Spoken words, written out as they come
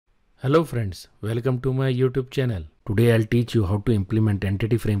Hello friends, welcome to my YouTube channel. Today I'll teach you how to implement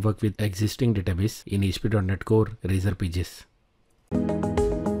entity framework with existing database in ASP.NET Core Razor Pages.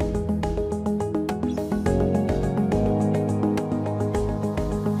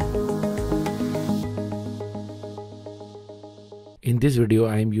 In this video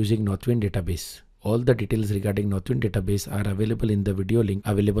I am using Northwind database. All the details regarding Northwind database are available in the video link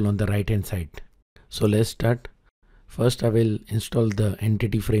available on the right hand side. So let's start. First I will install the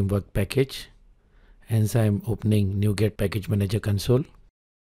entity framework package. Hence I am opening NuGet Package Manager console.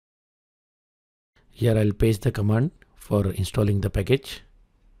 Here I'll paste the command for installing the package.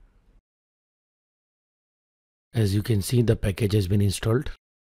 As you can see, the package has been installed.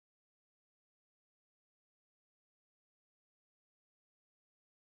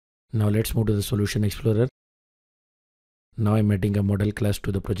 Now let's move to the Solution Explorer. Now I'm adding a model class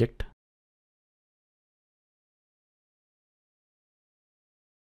to the project.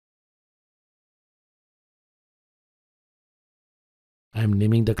 I am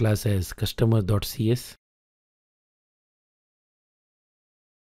naming the class as customer.cs.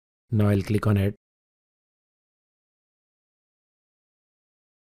 Now I'll click on add.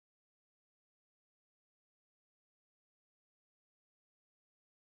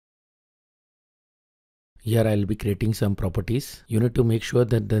 Here I'll be creating some properties. You need to make sure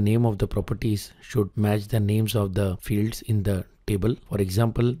that the name of the properties should match the names of the fields in the table. For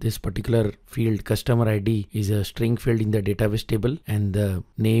example, this particular field customer ID is a string field in the database table and the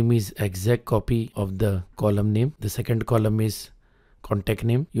name is exact copy of the column name. The second column is contact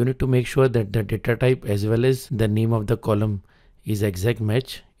name. You need to make sure that the data type as well as the name of the column is exact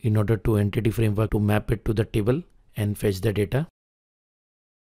match in order to entity framework to map it to the table and fetch the data.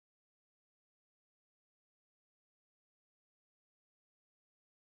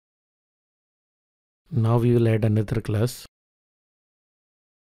 Now we will add another class.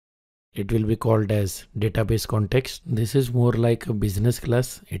 It will be called as database context. This is more like a business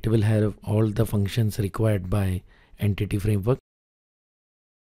class. It will have all the functions required by entity framework.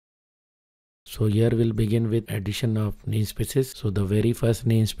 So here we'll begin with addition of namespaces. So the very first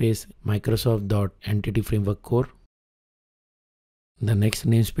namespace Microsoft.Entity Framework Core. The next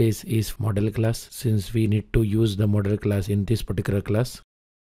namespace is model class, since we need to use the model class in this particular class.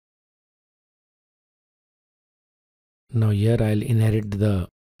 Now here I'll inherit the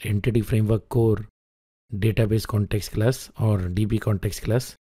Entity Framework Core database context class or DB context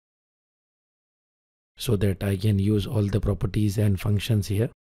class so that I can use all the properties and functions here.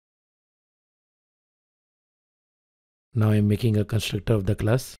 Now I'm making a constructor of the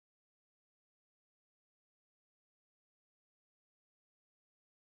class.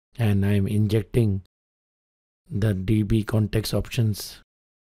 And I'm injecting the DB context options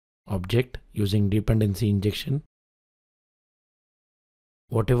object using dependency injection.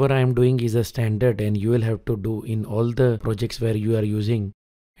 Whatever I am doing is a standard and you will have to do in all the projects where you are using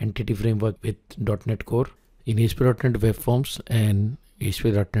entity framework with .NET Core, in ASP.NET Web Forms and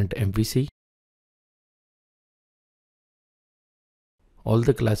ASP.NET MVC. All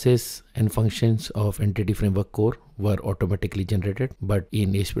the classes and functions of Entity Framework Core were automatically generated, but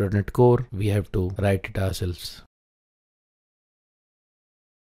in ASP.NET Core we have to write it ourselves.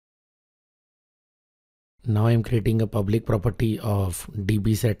 Now I am creating a public property of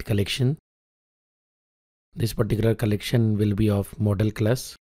dbset collection. This particular collection will be of model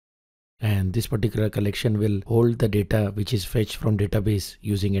class, and this particular collection will hold the data which is fetched from database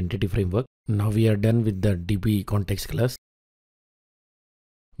using entity framework. Now we are done with the DB context class.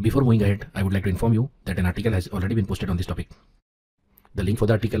 Before moving ahead, I would like to inform you that an article has already been posted on this topic. The link for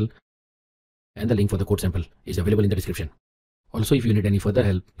the article and the link for the code sample is available in the description. Also, if you need any further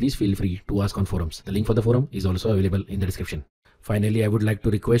help, please feel free to ask on forums. The link for the forum is also available in the description. Finally, I would like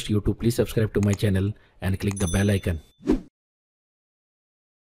to request you to please subscribe to my channel and click the bell icon.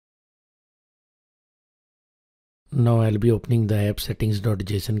 Now I'll be opening the app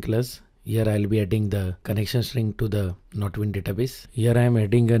settings.json class. Here I'll be adding the connection string to the Northwind database. Here I am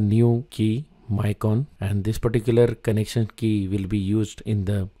adding a new key, mycon, and this particular connection key will be used in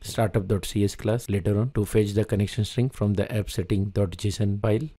the startup.cs class later on to fetch the connection string from the app setting.json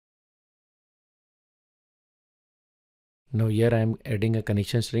file. Now here I am adding a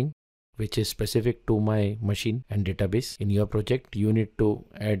connection string which is specific to my machine and database. In your project, you need to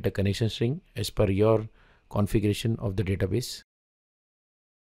add the connection string as per your configuration of the database.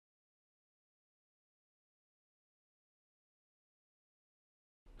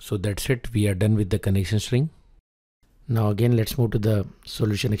 So that's it, we are done with the connection string. Now again let's move to the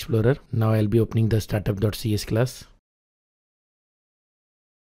Solution Explorer. Now I'll be opening the startup.cs class.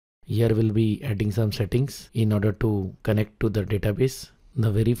 Here we'll be adding some settings in order to connect to the database. The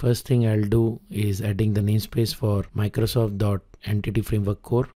very first thing I'll do is adding the namespace for Microsoft.Entity Framework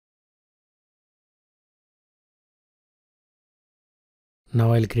Core.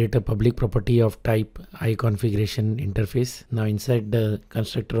 Now I'll create a public property of type iConfiguration interface. Now inside the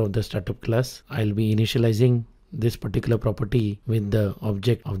constructor of the startup class, I'll be initializing this particular property with the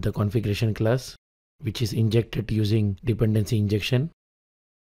object of the configuration class, which is injected using dependency injection.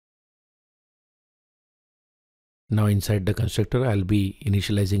 Now inside the constructor, I'll be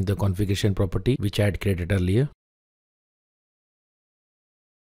initializing the configuration property which I had created earlier.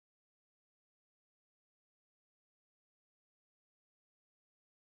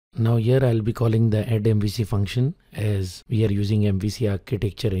 Now here I'll be calling the add MVC function, as we are using MVC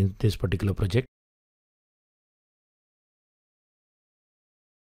architecture in this particular project.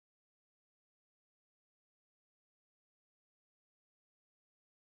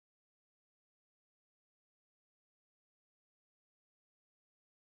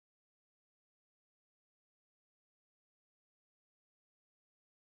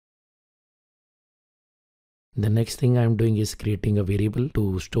 The next thing I'm doing is creating a variable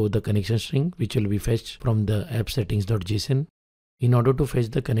to store the connection string, which will be fetched from the app settings.json. In order to fetch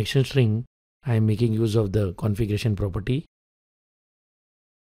the connection string, I am making use of the configuration property.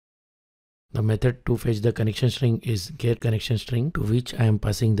 The method to fetch the connection string is getConnectionString, to which I am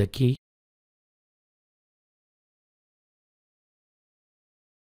passing the key.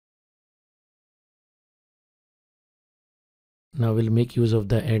 Now we'll make use of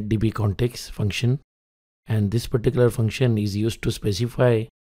the addDBContext function, and this particular function is used to specify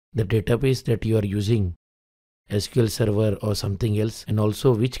the database that you are using, SQL Server or something else, and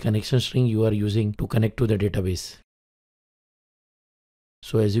also which connection string you are using to connect to the database.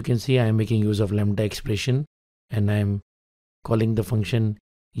 So as you can see, I am making use of lambda expression, and I am calling the function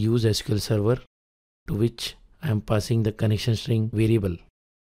use SQL Server, to which I am passing the connection string variable.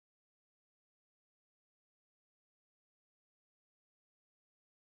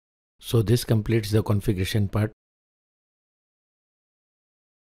 So this completes the configuration part.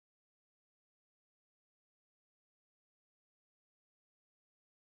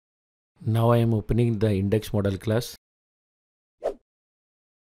 Now I am opening the index model class.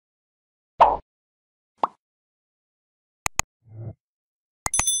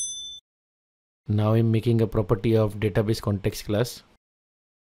 Now I'm making a property of database context class.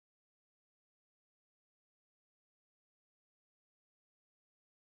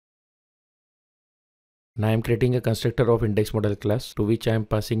 Now I'm creating a constructor of index model class, to which I am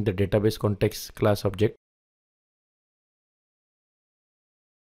passing the database context class object.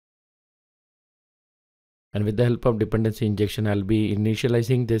 And with the help of dependency injection, I'll be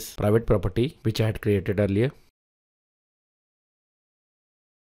initializing this private property which I had created earlier.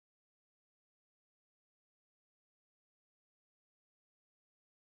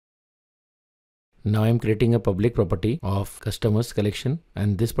 Now I'm creating a public property of customers collection,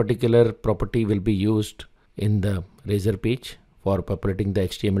 and this particular property will be used in the Razor page for populating the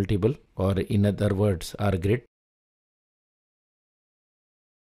HTML table, or in other words, our grid.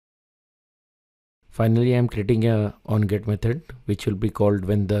 Finally, I am creating a onGet method which will be called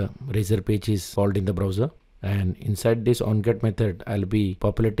when the Razor page is called in the browser. And inside this onGet method, I'll be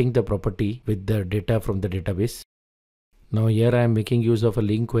populating the property with the data from the database. Now here I am making use of a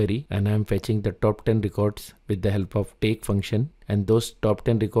link query, and I am fetching the top 10 records with the help of take function, and those top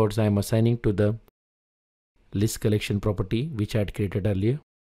 10 records I am assigning to the list collection property which I had created earlier.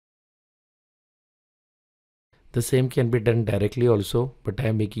 The same can be done directly also, but I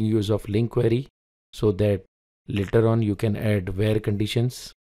am making use of link query so that later on you can add where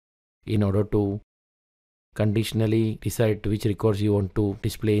conditions in order to conditionally decide which records you want to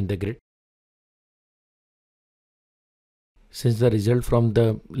display in the grid. Since the result from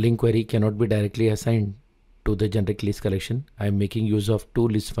the link query cannot be directly assigned to the generic list collection, I am making use of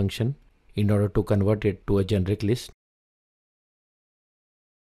toList function in order to convert it to a generic list.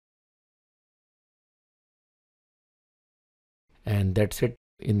 And that's it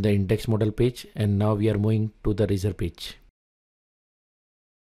in the index model page, and now we are moving to the Razor page.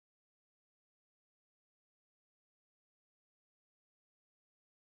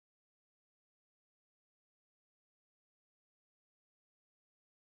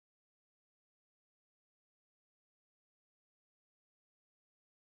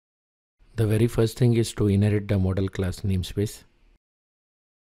 The very first thing is to inherit the model class namespace.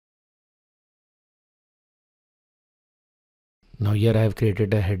 Now here I have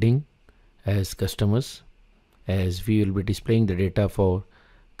created a heading as customers, as we will be displaying the data for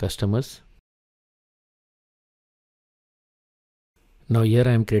customers. Now here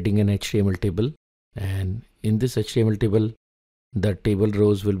I am creating an HTML table, and in this HTML table The table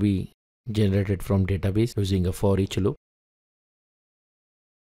rows will be generated from database using a for each loop.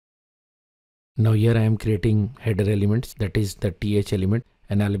 Now here I am creating header elements, that is the th element,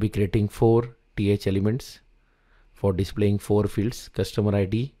 and I'll be creating 4 th elements for displaying 4 fields: customer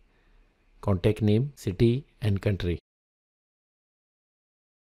ID, contact name, city and country.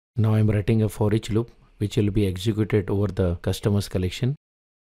 Now I'm writing a for each loop which will be executed over the customers collection.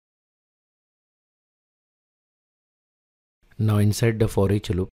 Now inside the for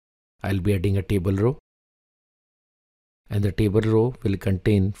each loop, I'll be adding a table row, and the table row will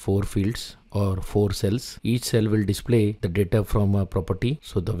contain 4 fields or 4 cells. Each cell will display the data from a property.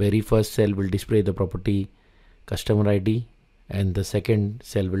 So the very first cell will display the property customer ID, and the second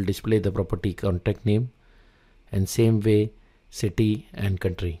cell will display the property contact name, and same way city and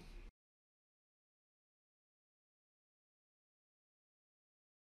country.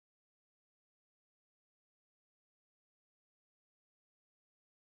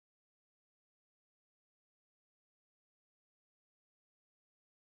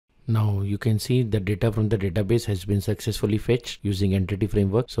 Now you can see the data from the database has been successfully fetched using entity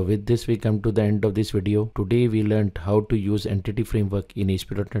framework. So with this we come to the end of this video. Today we learned how to use entity framework in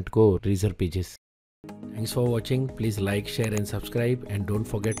ASP.NET Core result pages. Thanks for watching. Please like, share and subscribe, and don't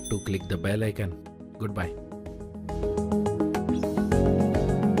forget to click the bell icon. Goodbye.